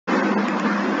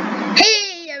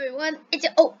everyone, it's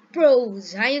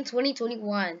Bros, I am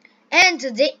 2021, and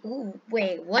today,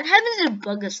 wait, what happened to the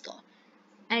burger store?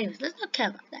 Anyways, let's not care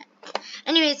about that.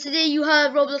 Anyways, today you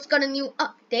heard Roblox got a new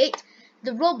update.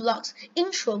 The Roblox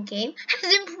intro game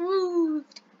has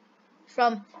improved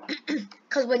from,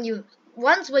 cause when you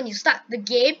start the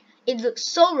game, it looks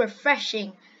so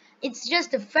refreshing. It's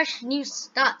just a fresh new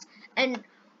start, and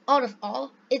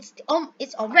all, it's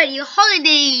already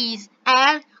holidays,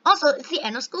 and also it's the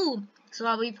end of school. So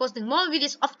I'll be posting more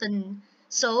videos often.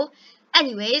 So,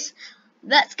 anyways,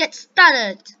 let's get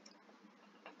started.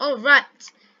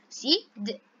 Alright, see?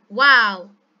 Wow,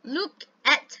 look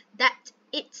at that.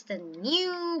 It's the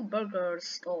new burger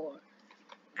store.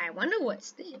 I wonder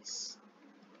what's this.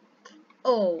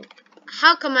 Oh,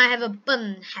 how come I have a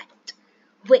bun hat?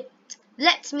 Wait,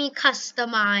 let me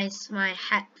customize my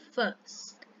hat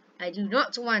first. I do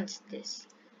not want this.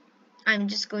 I'm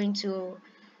just going to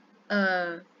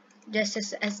just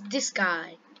as this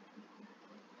guy.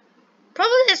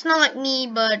 Probably it's not like me,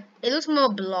 but it looks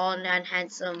more blonde and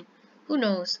handsome. Who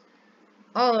knows?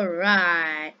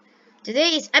 Alright.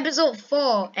 Today is episode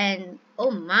 4 and oh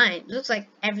my, looks like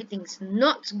everything's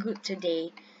not good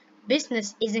today.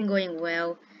 Business isn't going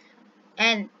well.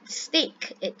 And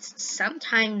steak, it's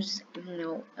sometimes,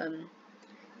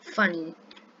 funny.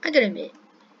 I gotta admit.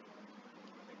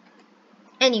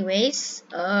 Anyways,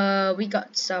 we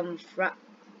got some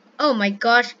oh my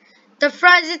gosh, the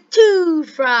fries are too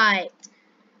fried.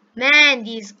 Man,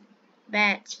 these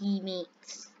bad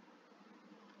teammates.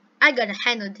 I gotta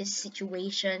handle this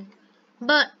situation.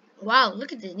 But wow,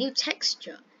 look at the new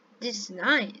texture. This is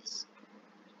nice.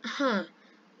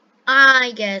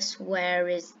 I guess where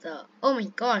is the... Oh my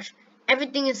gosh,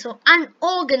 everything is so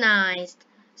unorganized.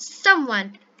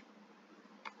 Someone,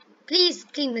 please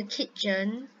clean the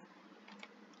kitchen.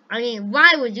 I mean,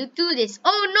 why would you do this?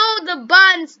 Oh no, the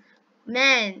buns!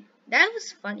 Man, that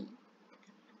was funny.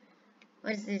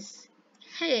 What is this?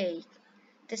 Hey,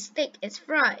 the steak is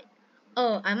fried.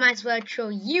 Oh, I might as well throw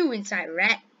you inside,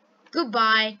 rat.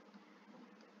 Goodbye.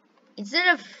 Instead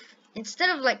of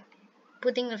like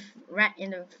putting a rat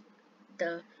in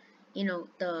the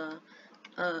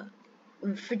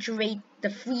refrigerate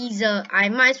the freezer, I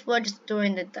might as well just throw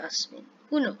in the dustbin.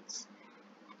 Who knows?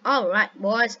 Alright,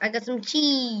 boys, I got some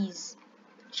cheese.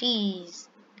 Cheese.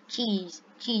 Cheese.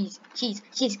 Cheese. Cheese.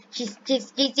 Cheese. Cheese.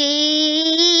 Cheese. Cheese.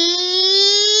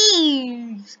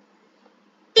 Cheese.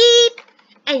 Beep.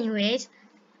 Anyways,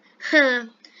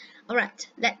 alright,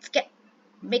 let's get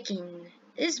making.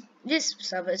 This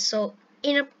server is so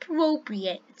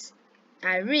inappropriate.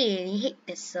 I really hate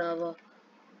this server.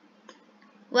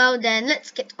 Well then,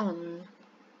 let's get on.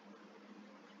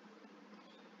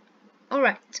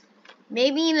 Alright,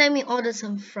 maybe let me order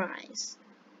some fries.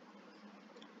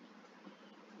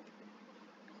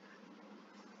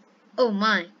 Oh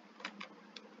my.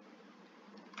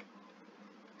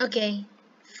 Okay,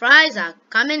 fries are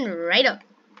coming right up.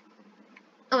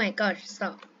 Oh my gosh,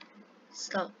 stop.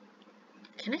 Stop.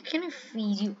 Can I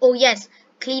feed you? Oh yes,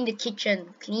 clean the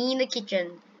kitchen. Clean the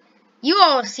kitchen. You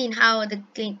all seen how the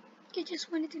clean... You just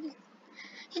went into the...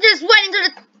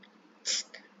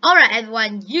 Alright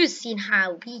everyone, you've seen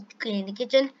how we clean the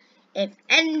kitchen. If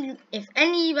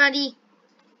anybody...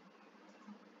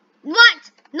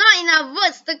 What? Not enough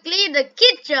words to clean the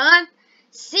kitchen?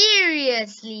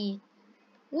 Seriously?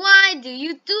 Why do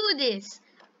you do this?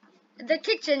 The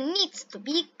kitchen needs to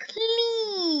be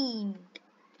cleaned.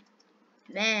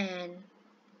 Man.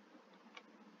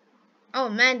 Oh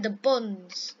man, the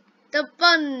buns. The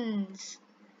buns.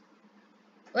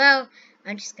 Well,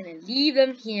 I'm just gonna leave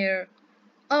them here.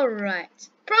 Alright.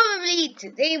 Probably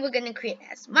today we're gonna create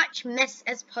as much mess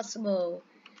as possible.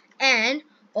 And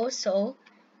also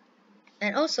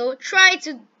try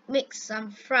to make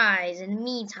some fries in the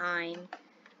meantime.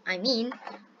 I mean,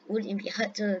 wouldn't it be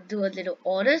hard to do a little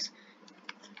orders?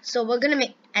 So we're gonna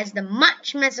make as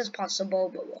much mess as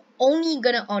possible, but we're only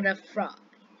gonna order fries.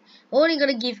 We're only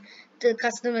gonna give to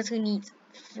customers who need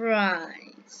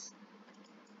fries.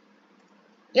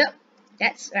 Yep,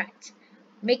 that's right.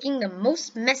 Making the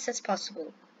most mess as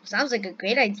possible. Sounds like a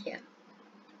great idea.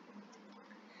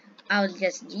 I'll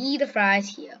just leave the fries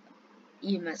here.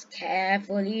 You must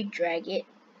carefully drag it.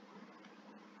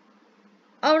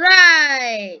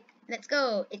 Alright! Let's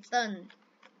go. It's done.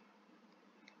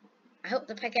 I hope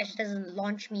the package doesn't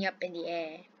launch me up in the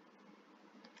air.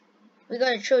 We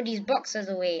gotta throw these boxes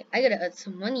away. I gotta earn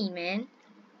some money, man.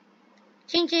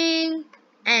 Ching ching!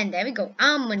 And there we go.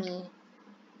 Our money.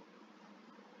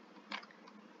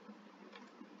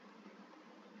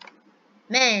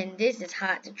 Man, this is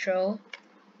hard to throw.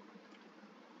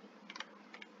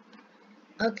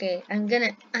 Okay, I'm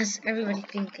gonna ask everybody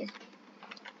clean kitchen.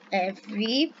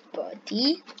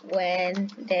 Everybody, when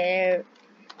the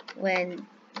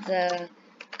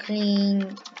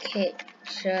clean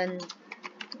kitchen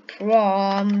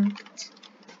prompt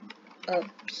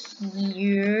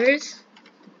appears,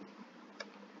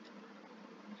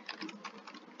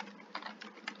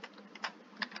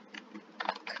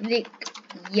 click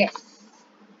yes.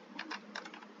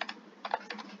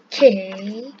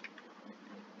 Okay.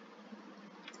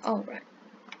 Alright.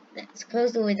 Let's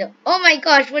close the window. Oh my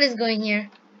gosh, what is going here?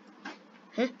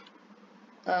 Huh?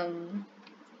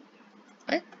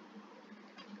 What?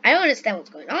 I don't understand what's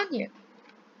going on here.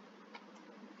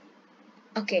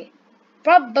 Okay.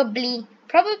 Probably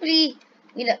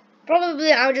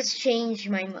I'll just change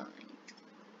my mind.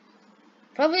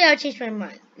 Probably I'll change my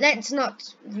mind. Let's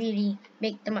not really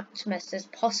make the much mess as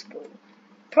possible.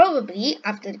 Probably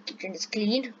after the kitchen is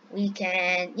cleaned, we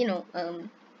can,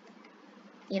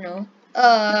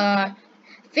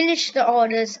 finish the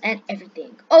orders and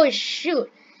everything. Oh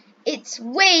shoot! It's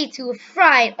way too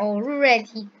fried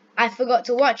already. I forgot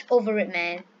to watch over it,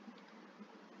 man.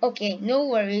 Okay, no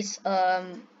worries.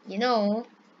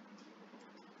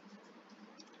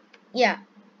 Yeah,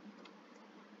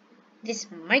 this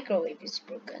microwave is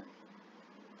broken.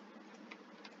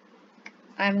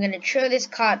 I'm gonna throw this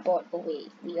cardboard away.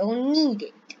 We don't need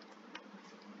it.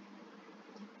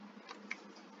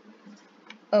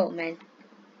 Oh man.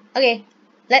 Okay,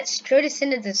 let's throw this in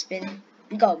the dustbin.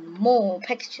 We got more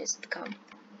packages to come.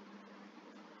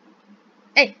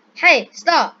 Hey,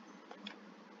 stop!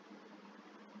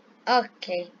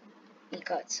 Okay, we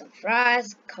got some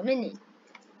fries coming in.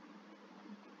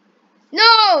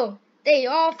 No! They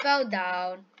all fell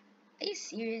down. Are you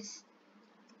serious?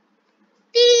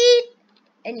 Beep!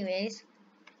 Anyways,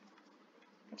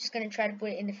 I'm just gonna try to put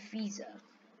it in the freezer.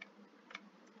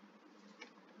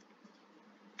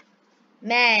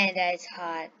 Man, that is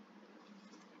hot.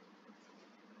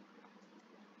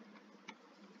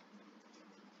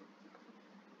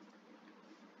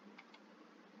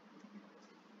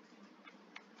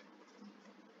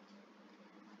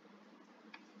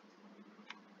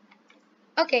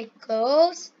 Okay,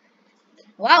 close.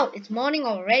 Wow, it's morning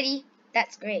already.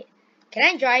 That's great. Can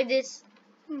I drive this?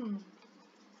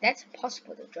 That's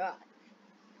impossible to drive.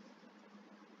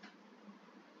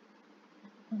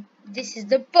 This is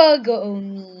the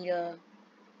burger-o-meter.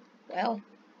 Well,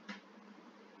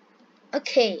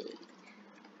 okay.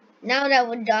 Now that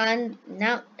we're done,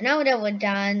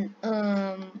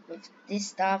 with this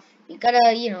stuff, we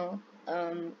gotta,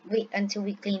 wait until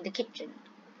we clean the kitchen.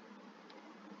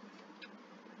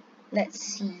 Let's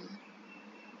see.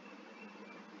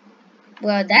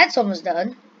 Well, that's almost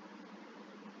done.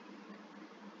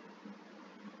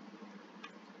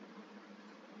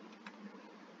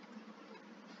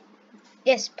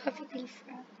 Yes, perfectly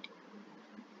fried.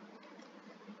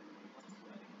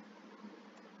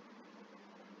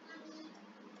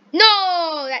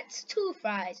 No, that's 2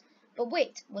 fries. But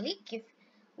wait, will he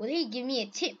give me a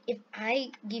tip if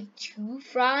I give 2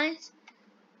 fries?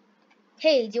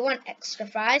 Hey, do you want extra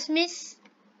fries, miss?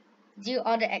 Do you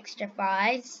order extra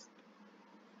fries?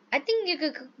 I think you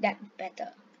could cook that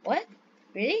better. What?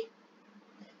 Really?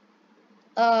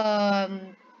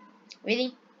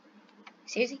 Really?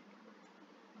 Seriously?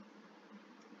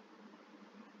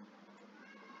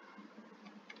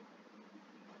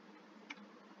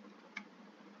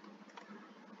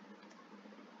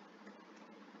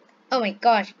 Oh my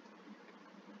gosh.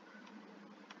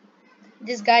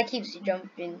 This guy keeps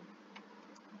jumping.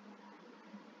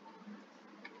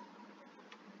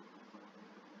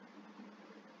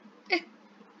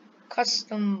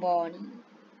 Custom body.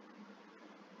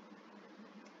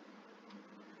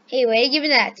 Hey, where are you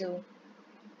giving that to?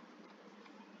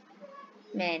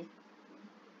 Man.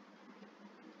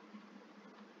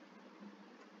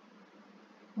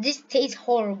 This tastes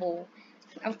horrible.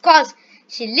 Of course,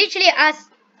 she literally asked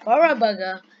for a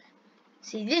burger.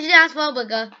 She literally asked for a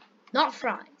burger, not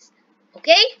fries.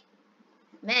 Okay?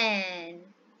 Man.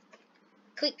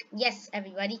 Click yes,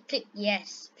 everybody. Click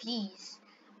yes, please.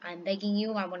 I'm begging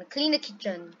you. I want to clean the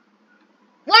kitchen.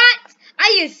 What? Are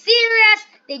you serious?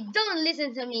 They don't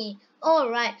listen to me.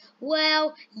 Alright.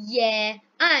 Well, yeah.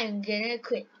 I'm gonna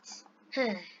quit.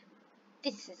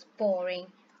 This is boring.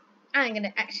 I'm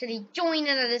gonna actually join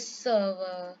another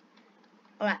server.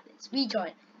 Alright, let's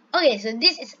rejoin. Okay, so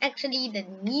this is actually the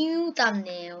new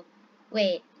thumbnail.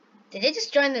 Wait, did I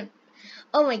just join the...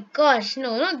 Oh my gosh,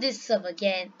 no, not this server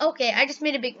again. Okay, I just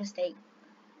made a big mistake.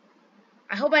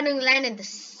 I hope I don't land in the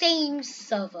same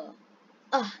server.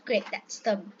 Oh, great, that's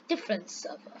the different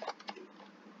server.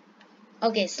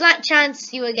 Okay, slight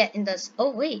chance you will get in this...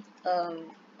 Oh, wait,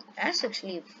 That's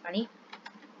actually funny.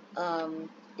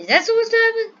 Is that supposed to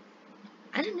happen?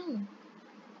 I don't know.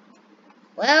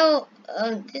 Well,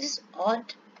 this is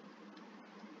odd.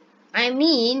 I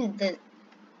mean, the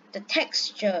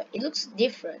texture, it looks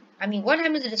different. I mean, what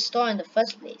happened to the store in the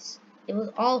first place? It was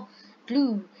all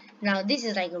blue. Now this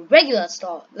is like a regular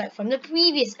store, like from the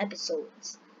previous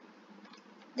episodes.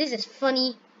 This is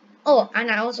funny. Oh, and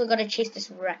I also gotta chase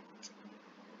this rat.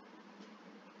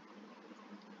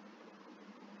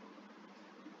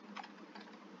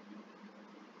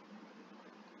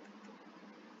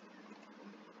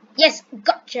 Yes,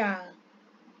 gotcha!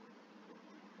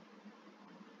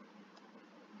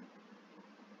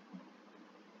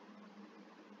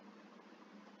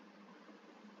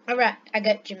 Alright, I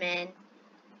got you, man.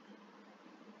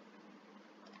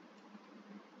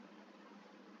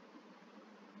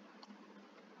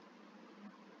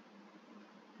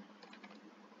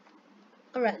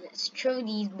 Alright, let's throw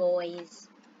these boys.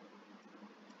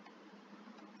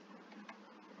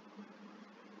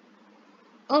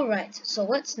 Alright, so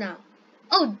what's now?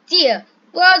 Oh dear!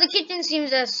 Well, the kitchen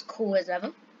seems as cool as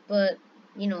ever, but,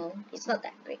 you know, it's not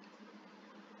that great.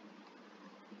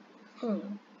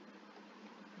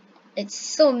 It's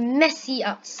so messy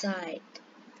outside.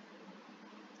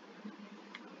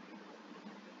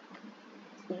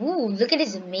 Ooh, look at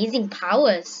his amazing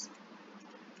powers.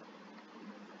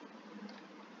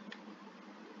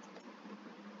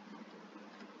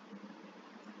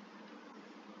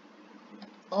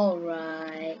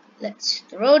 Alright, let's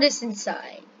throw this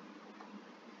inside.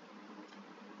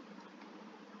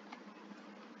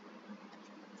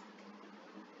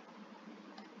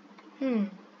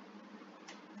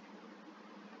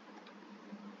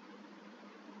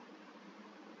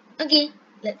 Okay,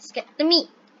 let's get the meat.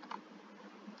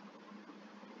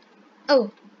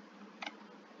 Oh.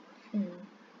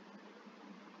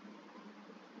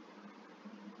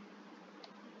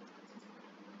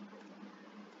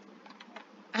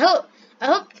 I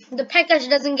hope the package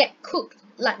doesn't get cooked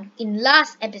like in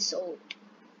last episode.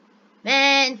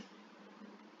 Man.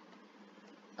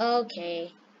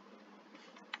 Okay.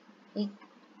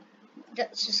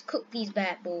 Let's just cook these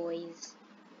bad boys.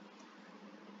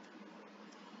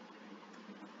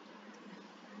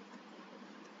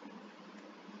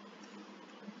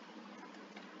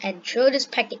 And throw this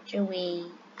package away,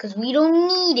 because we don't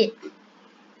need it.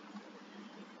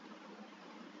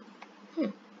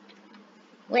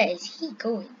 Where is he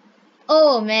going?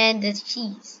 Oh man, there's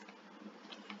cheese.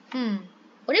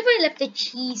 What if I left the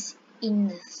cheese in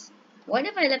this? What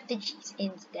if I left the cheese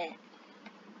instead?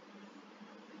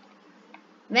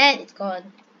 Man, it's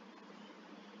gone.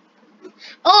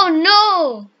 Oh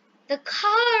no! The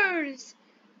cars!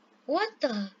 What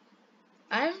the?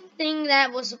 I don't think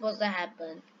that was supposed to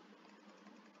happen.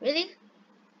 Really?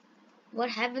 What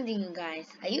happened to you guys?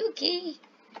 Are you okay?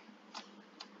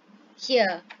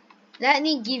 Here, let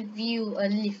me give you a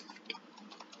lift.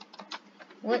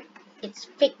 What? It's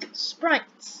fake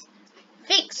sprites.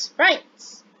 Fake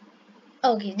sprites.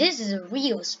 Okay, this is a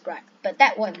real sprite, but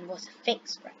that one was a fake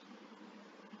sprite.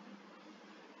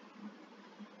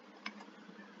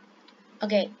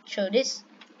 Okay, show this.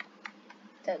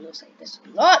 That looks like there's a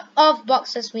lot of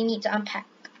boxes we need to unpack.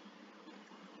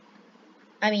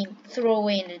 I mean, throw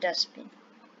away in the dustbin.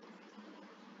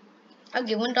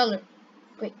 Okay, $1.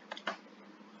 Great.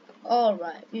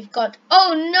 Alright, we've got...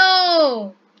 Oh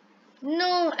no!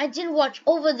 No, I didn't watch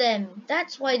over them.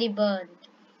 That's why they burned.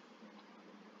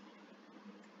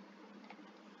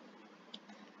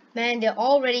 Man, they're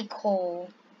already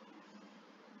cold.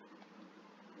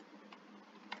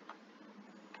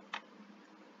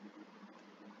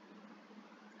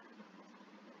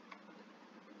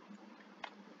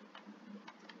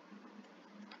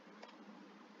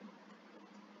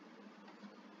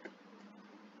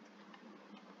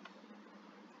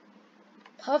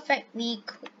 Perfectly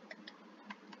cooked.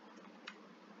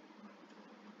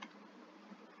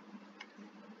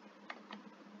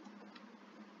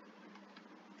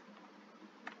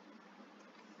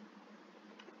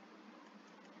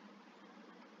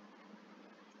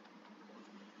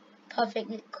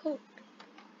 Perfectly cooked.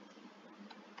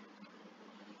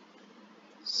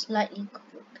 Slightly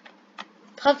cooked.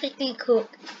 Perfectly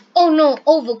cooked. Oh no,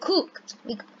 overcooked.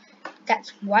 That's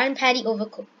one patty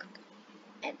overcooked.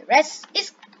 And the rest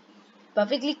is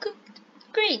perfectly cooked.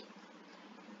 Great.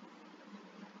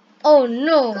 Oh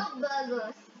no.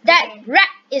 That rat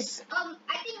is... I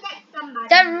think that's somebody.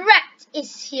 The rat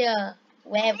is here.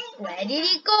 Where did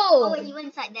he go? Oh, he went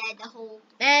inside there, the hole.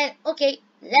 And okay,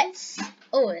 let's...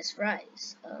 Oh, it's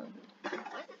rice. What's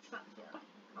the truck here?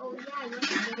 Oh yeah, you want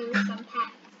to do some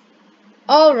packs.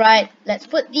 Alright, let's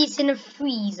put these in the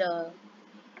freezer.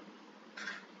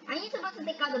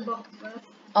 to take out the box first.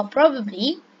 Or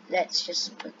probably, let's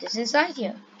just put this inside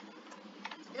here.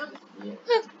 It looks weird.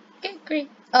 Okay, great.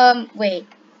 Wait.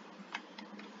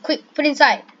 Quick, put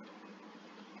inside.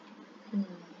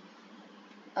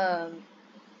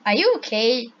 Are you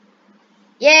okay?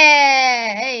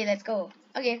 Yeah! Hey, let's go.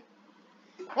 Okay.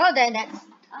 Well then, that's done.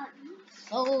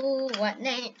 So, what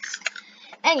next?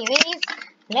 Anyways,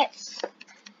 let's,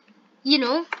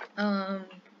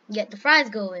 get the fries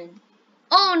going.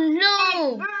 Oh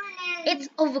no! It's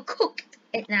overcooked.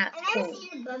 It's not I've never cool. seen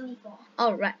it burn before.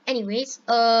 Alright, anyways,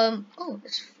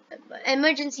 it's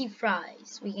emergency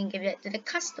fries. We can give it to the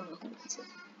customer who wants it.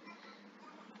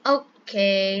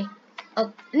 Okay.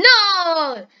 Oh,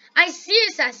 no! I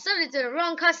served it to the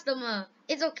wrong customer.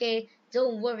 It's okay.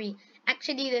 Don't worry.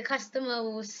 Actually, the customer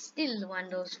will still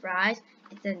want those fries.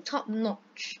 It's in top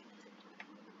notch.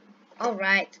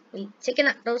 Alright, we've taken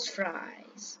out those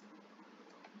fries.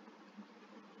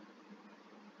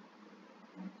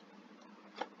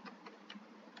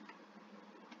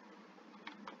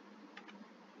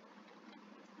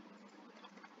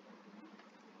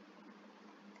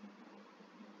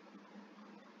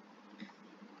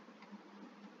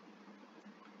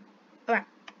 Alright,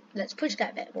 let's push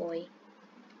that bad boy.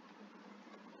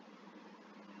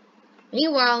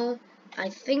 Meanwhile, I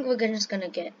think we're just gonna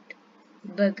get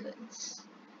burgers.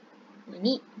 We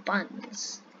need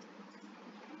buns.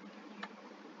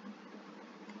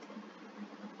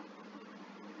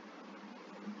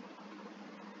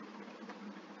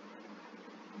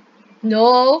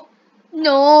 No,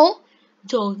 no,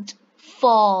 don't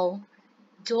fall.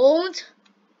 Don't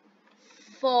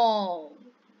fall.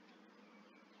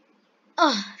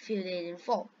 Ah, I feel they didn't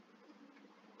fall.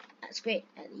 That's great,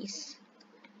 at least.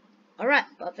 Alright,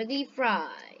 perfectly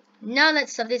fried. Now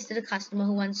let's serve this to the customer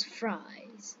who wants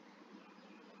fries.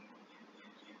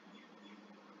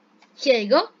 Here you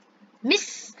go.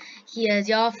 Miss, here's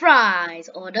your fries.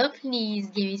 Order, please.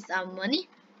 Give me some money.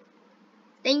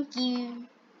 Thank you.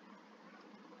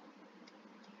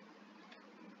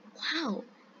 Wow.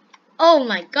 Oh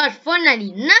my god,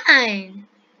 $4.99.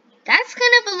 That's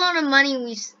kind of a lot of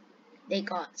money. They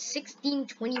got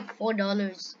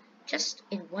 $16.24 just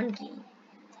in one game.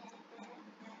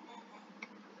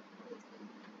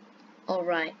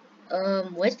 Alright.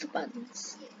 Where's the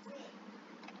buns?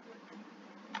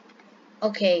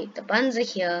 Okay, the buns are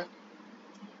here.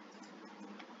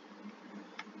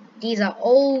 These are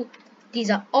all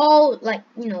like,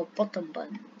 bottom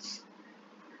buns.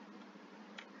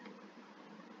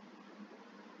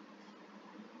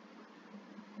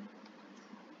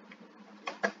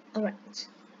 Alright.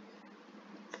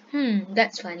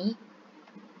 That's funny.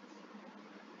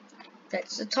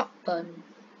 That's the top bun.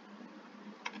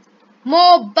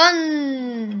 More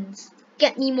buns!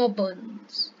 Get me more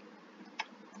buns.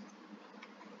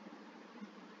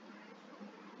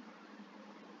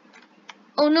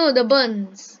 Oh no, the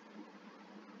buns.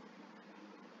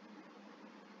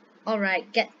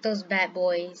 Alright, get those bad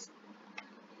boys.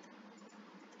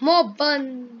 More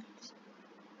buns.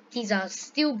 These are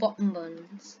still bottom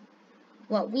buns.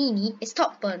 What we need is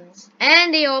top buns.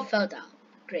 And they all fell down.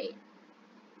 Great.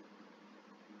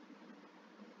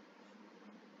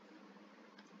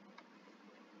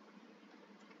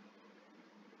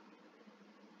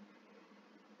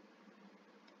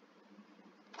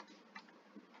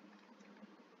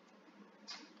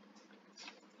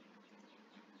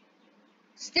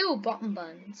 Still bottom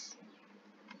buns.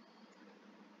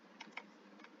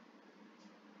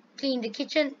 Clean the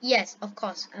kitchen? Yes, of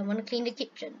course. I want to clean the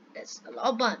kitchen. There's a lot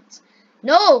of buns.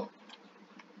 No!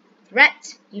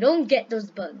 Rat, you don't get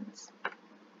those buns.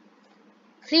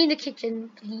 Clean the kitchen,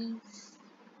 please.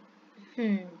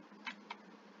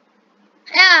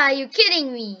 Ah, are you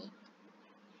kidding me?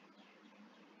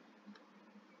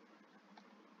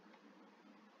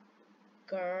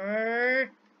 Grrr.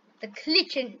 The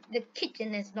kitchen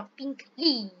has not been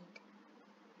cleaned.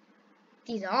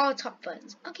 These are all top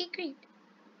buns. Okay, great.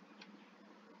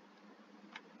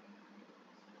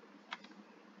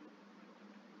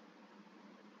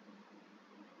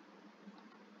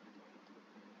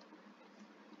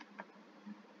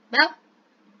 Well,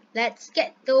 let's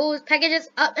get those packages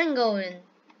up and going.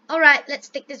 Alright, let's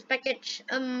take this package,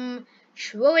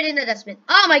 throw it in the dustbin.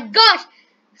 Oh my gosh!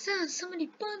 So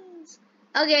many buns.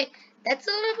 Okay, that's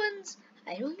a lot of buns.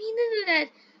 I don't mean to do that,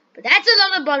 but that's a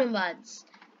lot of bottom buns.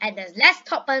 And there's less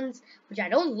top buns, which I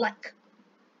don't like.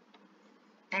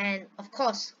 And, of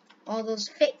course, all those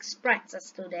fake sprites are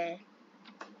still there.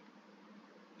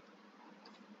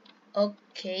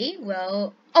 Okay,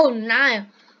 well, oh no.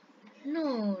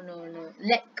 No.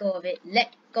 Let go of it.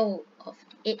 Let go of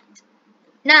it.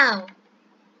 Now.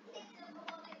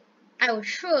 I will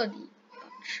surely.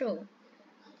 Sure.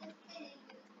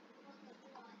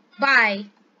 Bye.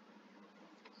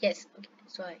 Yes. Okay.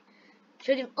 Sorry.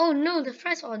 Should him. Oh no, the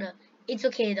first order. It's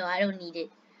okay though. I don't need it.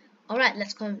 All right.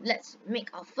 Let's go. Let's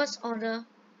make our first order.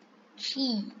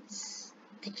 Cheese.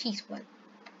 The cheese one.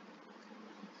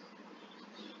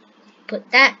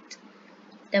 Put that.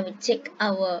 Then we take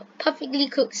our perfectly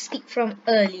cooked steak from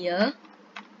earlier.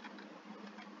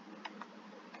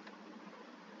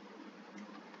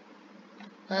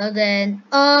 Well then,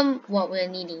 what we're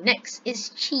needing next is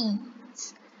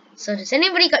cheese. So does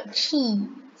anybody got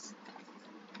cheese?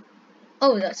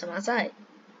 Oh, we got some outside.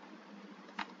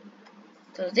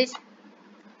 So this,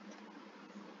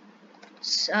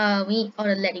 we need all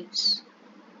the lettuce.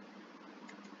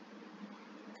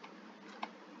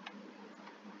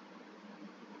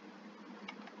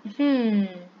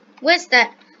 Where's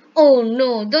that? Oh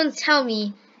no, don't tell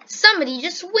me. Somebody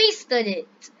just wasted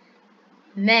it.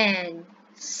 Man,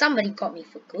 somebody got me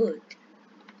for good.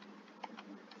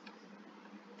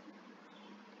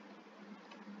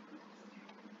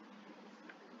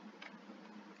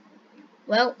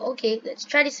 Well, okay, let's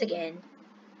try this again.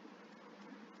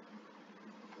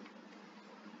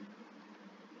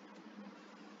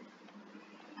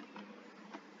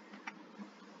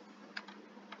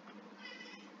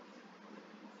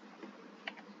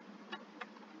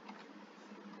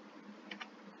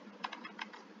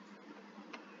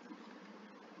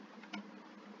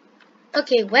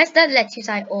 Okay, where's that lettuce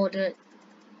I ordered?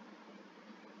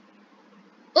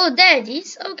 Oh, there it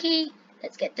is. Okay,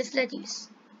 let's get this lettuce.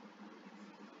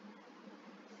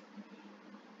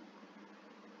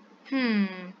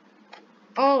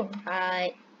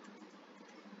 Alright.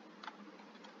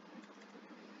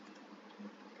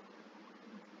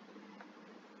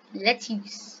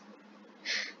 Lettuce.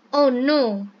 Oh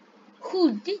no.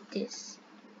 Who did this?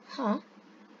 Huh?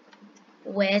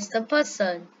 Where's the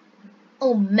person?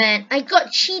 Oh man, I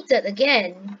got cheated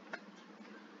again.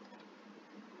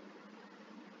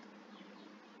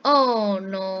 Oh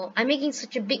no, I'm making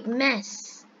such a big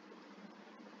mess.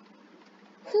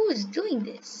 Who is doing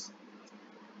this?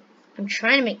 I'm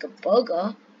trying to make a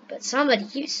burger, but somebody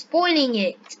keeps spoiling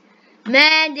it.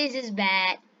 Man, this is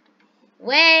bad.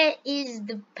 Where is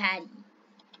the patty?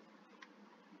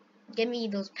 Get me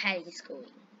those patties going.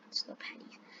 It's not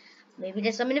patties. Maybe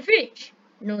there's some in the fridge.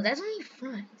 No, that's only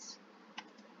fries.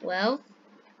 Well,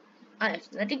 I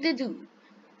have nothing to do.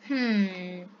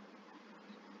 Man,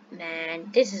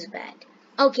 this is bad.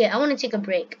 Okay, I want to take a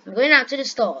break. I'm going out to the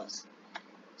stores.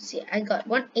 See, I got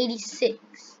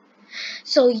 186.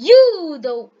 So you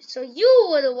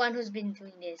were the one who's been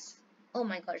doing this. Oh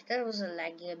my gosh, that was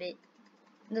lagging a bit.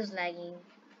 That was lagging.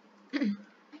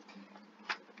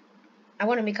 I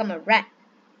want to become a rat.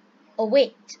 Oh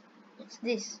wait, what's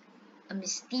this? A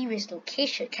mysterious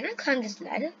location. Can I climb this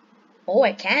ladder? Oh,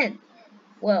 I can.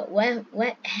 Well, where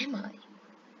am I?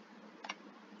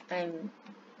 I'm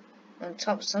on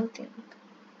top of something.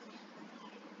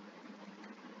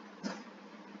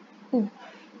 Ooh.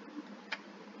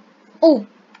 Oh,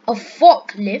 a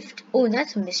forklift. Oh,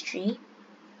 that's a mystery.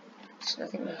 There's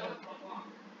nothing right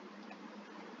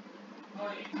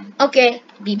here. Okay,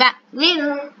 be back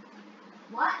later.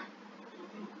 What?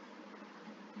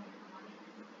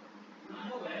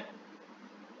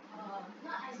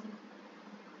 Not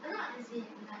as in,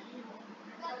 like,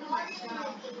 you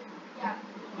know. Yeah.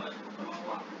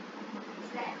 It's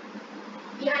there.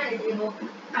 Behind the table.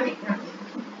 I mean, no.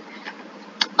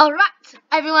 Alright,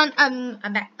 everyone, I'm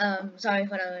back. Sorry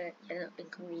for the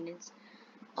inconvenience.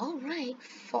 Alright,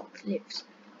 forklifts.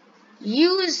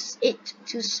 Use it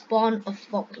to spawn a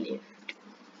forklift.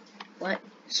 What?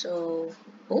 So,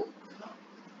 oh?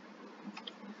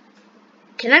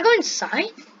 Can I go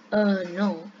inside?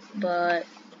 No, but,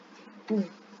 ooh.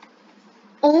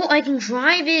 Oh, I can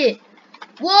drive it.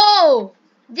 Whoa!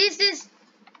 This is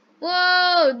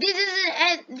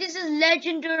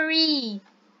legendary.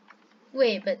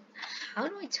 Wait, but how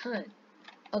do I turn?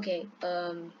 Okay,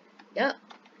 yeah.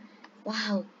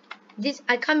 Wow,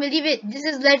 I can't believe it. This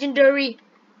is legendary.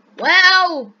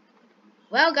 Wow.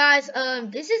 Well, guys,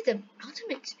 this is the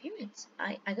ultimate experience.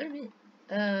 I gotta admit.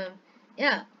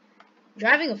 Yeah,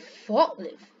 driving a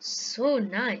forklift, so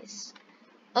nice.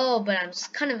 Oh, but I'm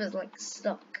kind of like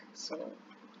stuck. So,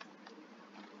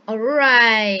 all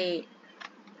right.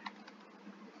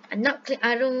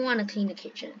 I don't want to clean the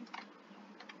kitchen.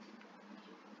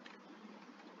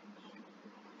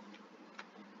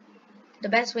 The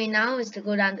best way now is to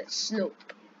go down the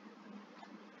slope.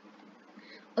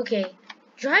 Okay,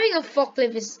 driving a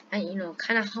forklift is,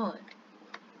 kind of hard.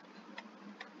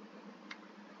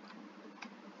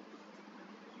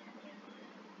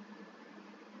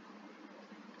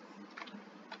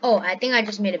 Oh, I think I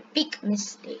just made a big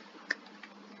mistake.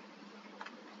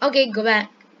 Okay, go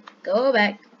back. Go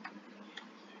back.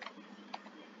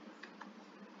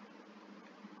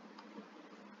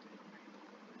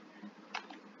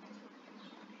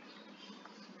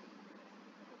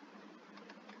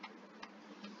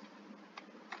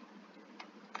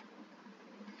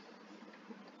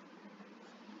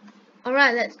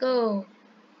 Alright, let's go.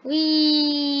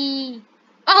 Wee!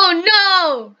 Oh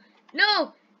no!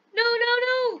 No! No, no,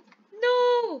 no!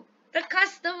 No! The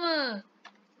customer!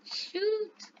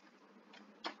 Shoot!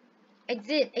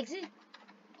 Exit, exit.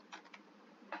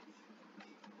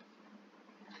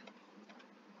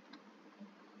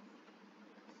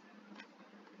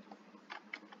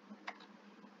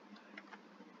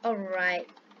 Alright.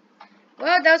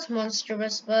 Well, that's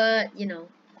monstrous, but you know.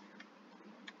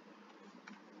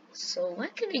 So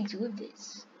what can we do with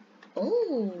this?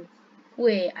 Oh,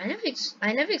 wait! I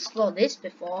never explored this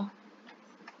before.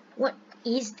 What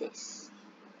is this?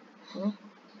 Huh?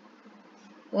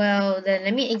 Well, then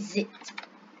let me exit.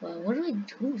 Well, what do I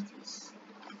do with this?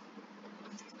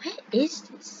 Where is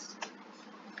this?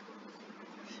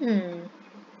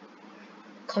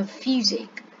 Confusing.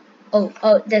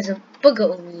 Oh, there's a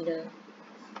burger-o-meter.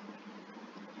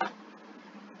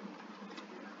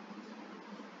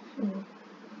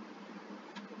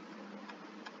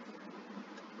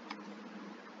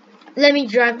 Let me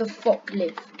drive the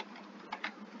forklift.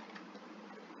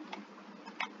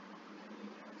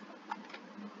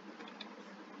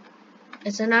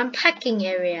 It's an unpacking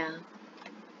area.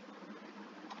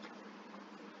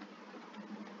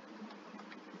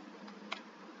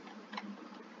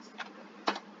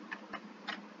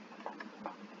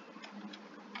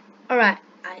 Alright,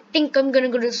 I think I'm gonna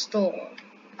go to the store.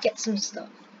 Get some stuff.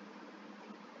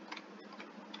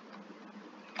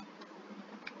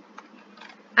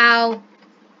 Ow.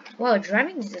 Wow,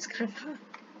 driving this is kind of hard.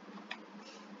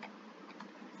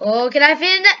 Oh, can I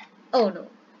fit in that? Oh no.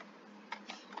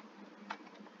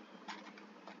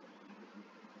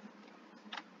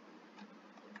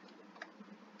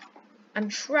 I'm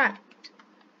trapped.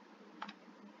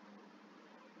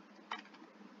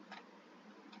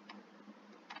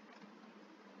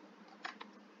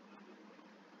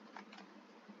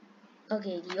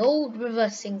 Okay, the old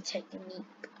reversing technique.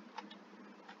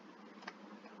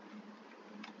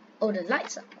 Oh, the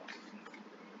lights are off.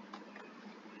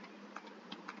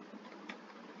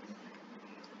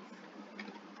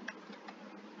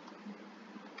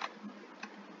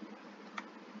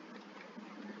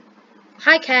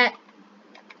 Hi, cat.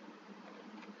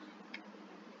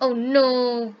 Oh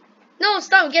no. No,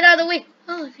 stop, get out of the way.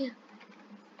 Oh, I feel.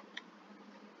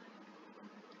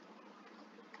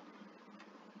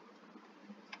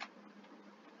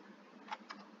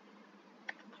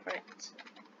 Alright.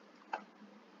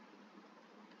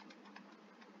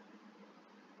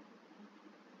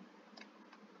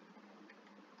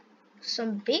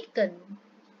 Some bacon.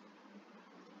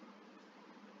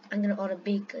 I'm gonna order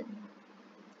bacon.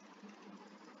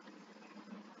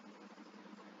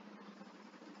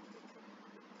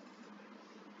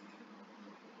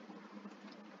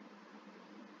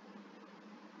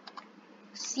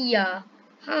 See ya.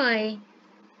 Hi.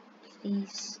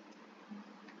 Please.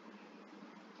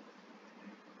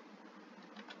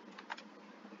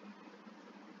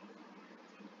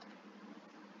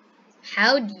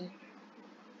 Howdy.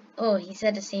 Oh, he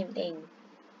said the same thing.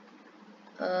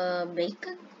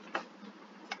 Bacon?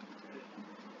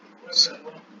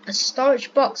 A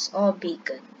storage box or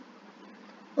bacon?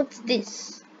 What's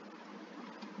this?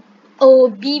 Oh,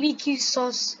 BBQ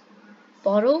sauce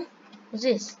bottle? What's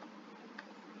this?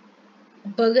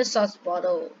 Burger sauce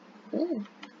bottle. Ooh,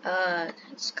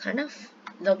 it's kind of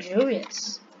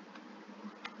luxurious.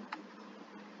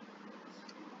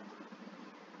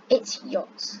 It's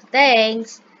yours.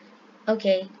 Thanks.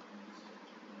 Okay.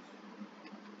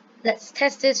 Let's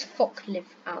test this forklift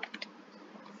out.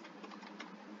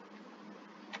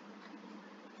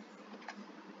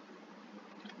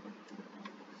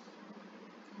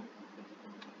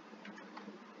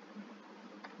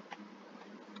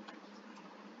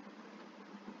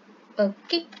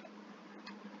 Okay.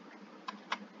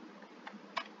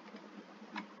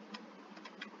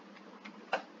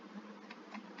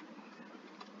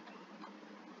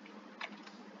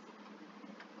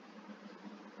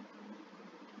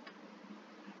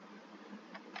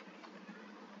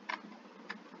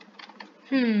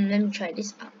 Let me try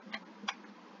this out.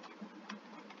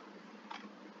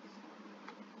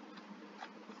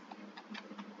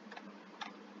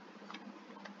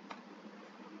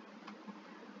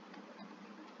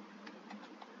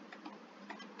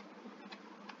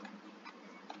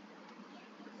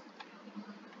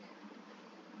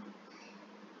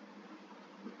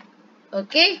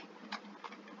 Okay.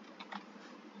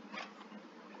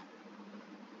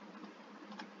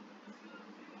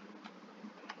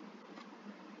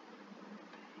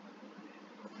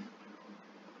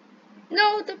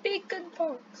 No, the bacon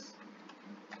box.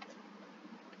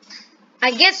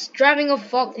 I guess driving a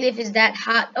forklift is that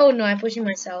hard. Oh no, I'm pushing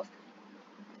myself.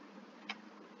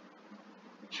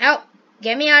 Help!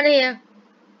 Get me out of here.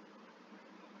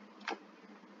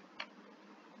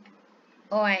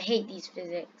 Oh, I hate these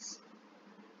physics.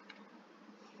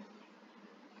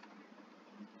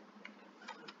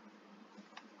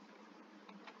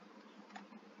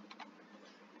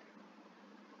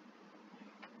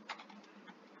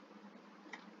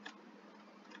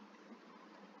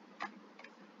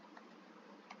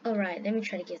 Alright, let me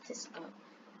try to get this up.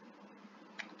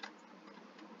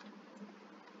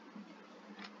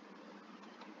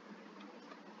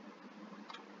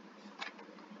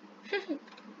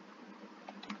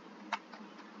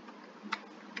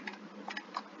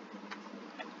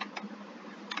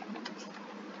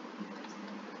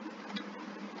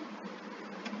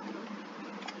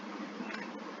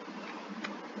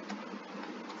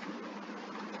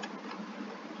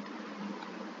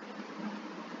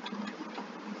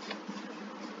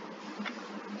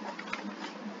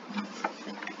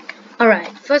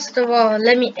 Alright, first of all,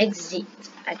 let me exit.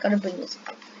 I gotta bring this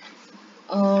up.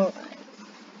 Alright.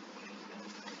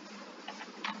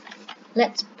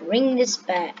 Let's bring this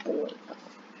bad boy up.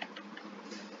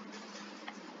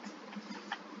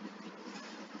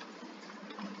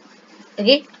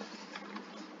 Okay?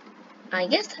 I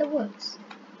guess that works.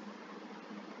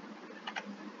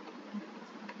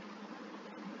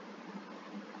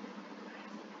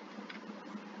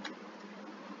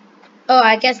 Oh,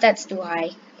 I guess that's too high.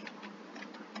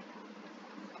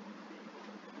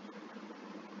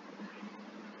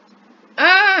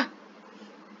 Ah!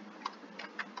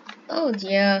 Oh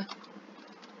dear.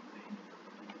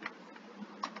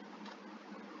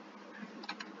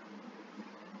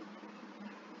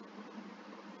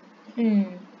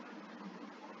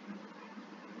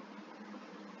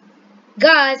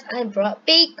 Guys, I brought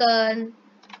bacon.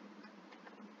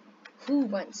 Who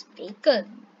wants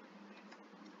bacon?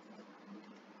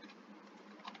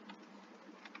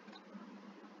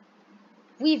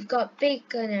 We've got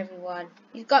bacon, everyone.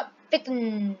 We've got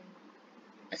bacon.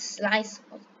 A slice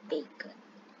of bacon.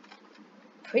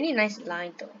 Pretty nice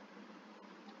line though.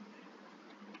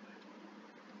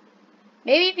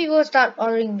 Maybe people start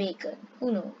ordering bacon.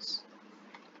 Who knows?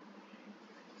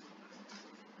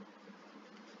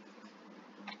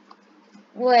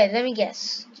 Wait, let me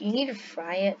guess. Do you need to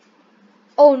fry it?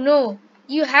 Oh no,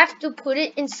 you have to put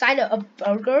it inside a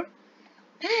burger?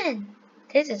 Man,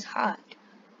 this is hard.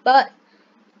 But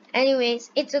anyways,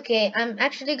 it's okay. I'm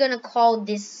actually gonna call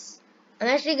this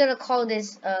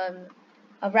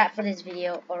a wrap for this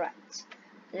video. Alright.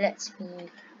 Let me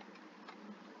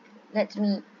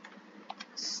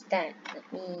stand.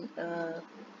 Let me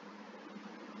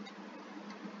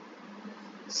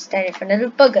stand in front of the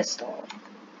burger stall.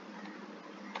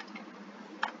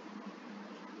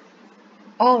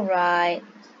 Alright,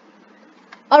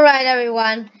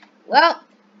 everyone. Well,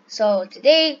 so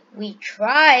today we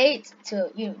tried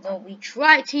to use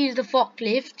the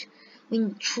forklift. We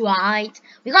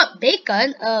got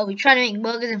bacon. We tried to make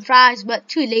burgers and fries, but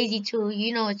too lazy to.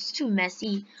 It's too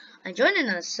messy. I joined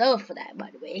another server for that,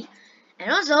 by the way.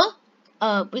 And also,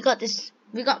 we got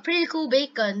pretty cool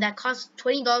bacon that cost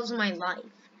 $20 in my life.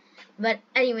 But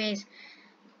anyways,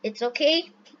 it's okay.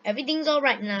 Everything's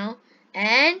alright now.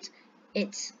 And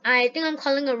I think I'm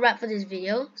calling a wrap for this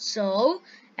video. So,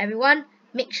 everyone,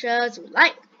 make sure to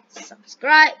like,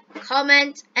 subscribe,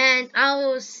 comment, and I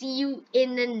will see you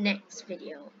in the next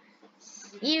video.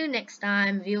 See you next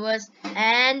time, viewers,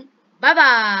 and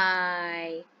bye-bye.